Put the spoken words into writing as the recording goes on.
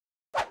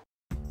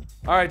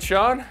All right,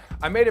 Sean,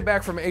 I made it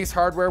back from Ace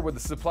Hardware with the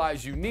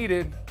supplies you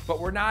needed, but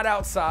we're not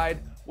outside.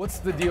 What's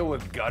the deal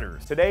with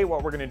gutters? Today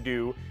what we're going to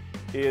do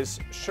is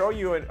show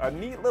you a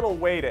neat little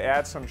way to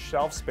add some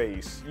shelf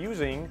space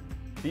using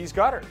these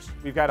gutters.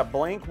 We've got a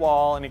blank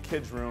wall in a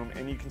kid's room,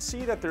 and you can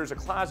see that there's a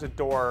closet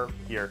door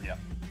here. Yep.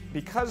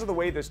 Because of the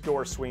way this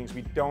door swings,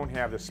 we don't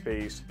have the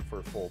space for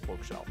a full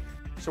bookshelf.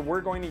 So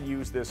we're going to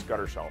use this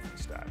gutter shelf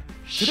instead.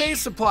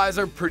 Today's supplies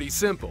are pretty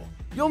simple.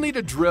 You'll need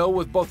a drill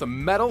with both a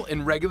metal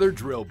and regular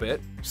drill bit,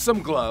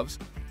 some gloves,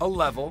 a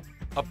level,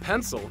 a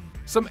pencil,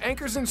 some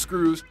anchors and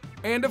screws,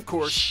 and of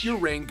course, your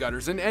rain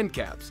gutters and end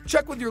caps.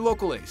 Check with your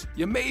local Ace.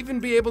 You may even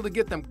be able to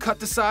get them cut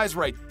to size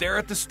right there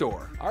at the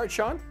store. All right,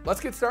 Sean, let's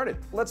get started.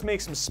 Let's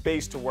make some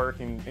space to work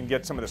and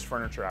get some of this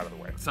furniture out of the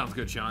way. Sounds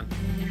good, Sean.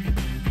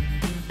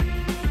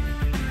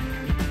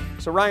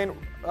 So Ryan,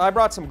 I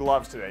brought some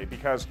gloves today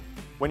because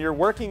when you're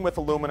working with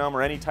aluminum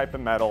or any type of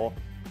metal,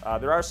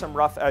 there are some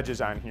rough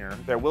edges on here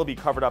that will be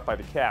covered up by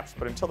the caps,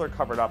 but until they're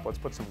covered up, let's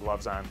put some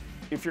gloves on.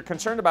 If you're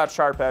concerned about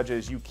sharp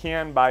edges, you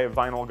can buy a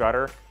vinyl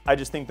gutter. I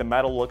just think the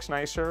metal looks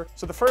nicer.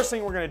 So the first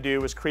thing we're going to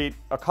do is create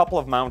a couple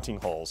of mounting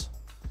holes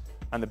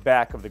on the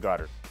back of the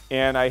gutter.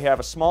 And I have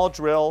a small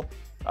drill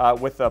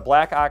with a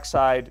black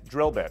oxide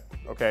drill bit,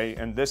 okay?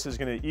 And this is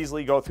going to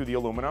easily go through the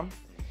aluminum.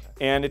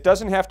 And it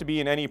doesn't have to be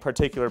in any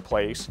particular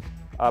place,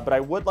 but I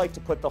would like to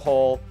put the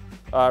hole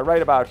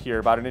right about here,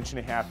 about 1.5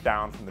 inches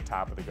down from the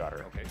top of the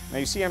gutter. Okay. Now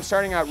you see I'm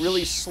starting out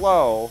really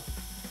slow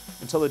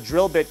until the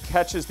drill bit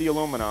catches the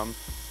aluminum,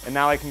 and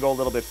now I can go a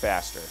little bit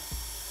faster.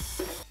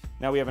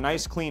 Now we have a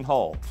nice clean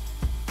hole.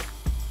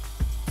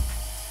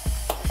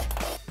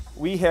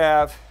 We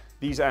have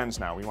these ends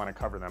now, we want to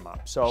cover them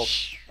up. So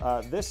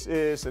this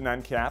is an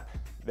end cap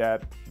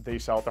that they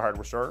sell at the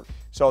hardware store.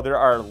 So there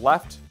are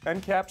left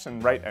end caps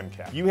and right end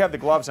caps. You have the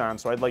gloves on,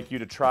 so I'd like you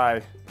to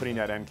try putting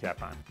that end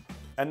cap on.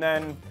 And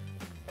then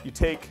you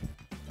take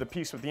the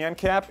piece with the end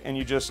cap and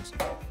you just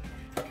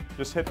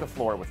hit the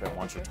floor with it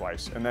once or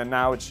twice. And then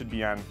now it should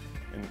be on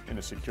in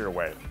a secure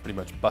way. Pretty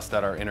much bust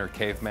out our inner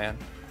caveman.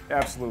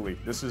 Absolutely.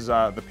 This is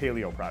the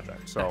Paleo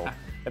project. So,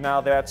 and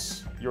now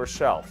that's your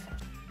shelf.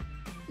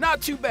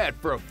 Not too bad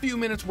for a few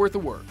minutes worth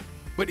of work.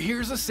 But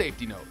here's a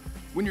safety note.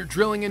 When you're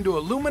drilling into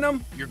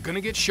aluminum, you're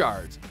gonna get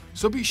shards.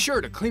 So be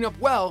sure to clean up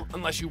well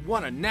unless you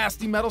want a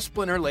nasty metal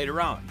splinter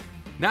later on.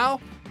 Now,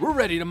 we're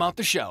ready to mount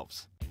the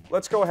shelves.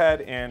 Let's go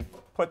ahead and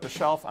put the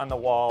shelf on the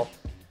wall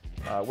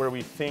where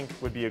we think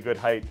would be a good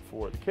height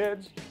for the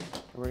kids.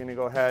 We're gonna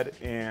go ahead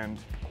and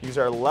use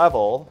our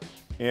level,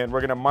 and we're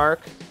gonna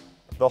mark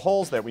the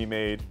holes that we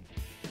made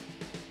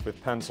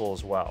with pencil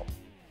as well.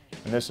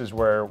 And this is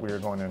where we're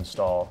going to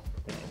install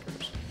the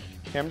anchors.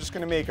 Okay, I'm just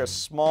gonna make a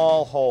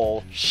small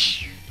hole.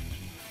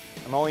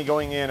 I'm only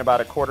going in about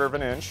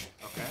 1/4 inch.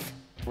 Okay.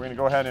 We're gonna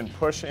go ahead and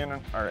push in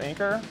our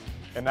anchor,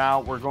 and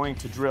now we're going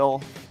to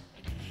drill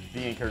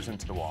the anchors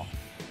into the wall.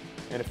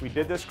 And if we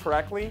did this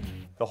correctly,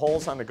 the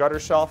holes on the gutter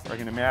shelf are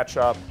gonna match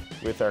up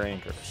with our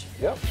anchors.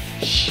 Yep.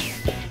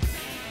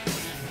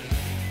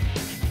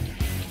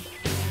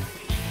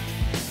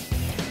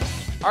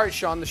 All right,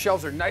 Sean, the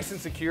shelves are nice and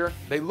secure.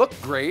 They look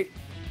great.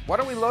 Why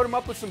don't we load them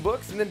up with some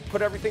books and then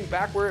put everything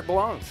back where it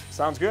belongs?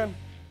 Sounds good.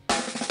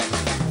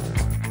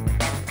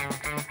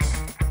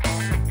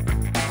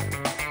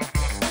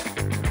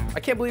 I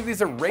can't believe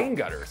these are rain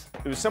gutters.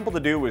 It was simple to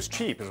do, it was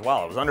cheap as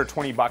well. It was under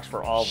 20 bucks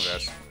for all of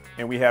this.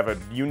 And we have a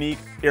unique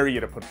area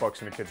to put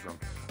books in a kid's room.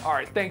 All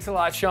right, thanks a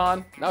lot,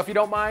 Sean. Now, if you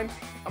don't mind,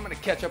 I'm gonna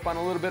catch up on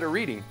a little bit of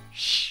reading.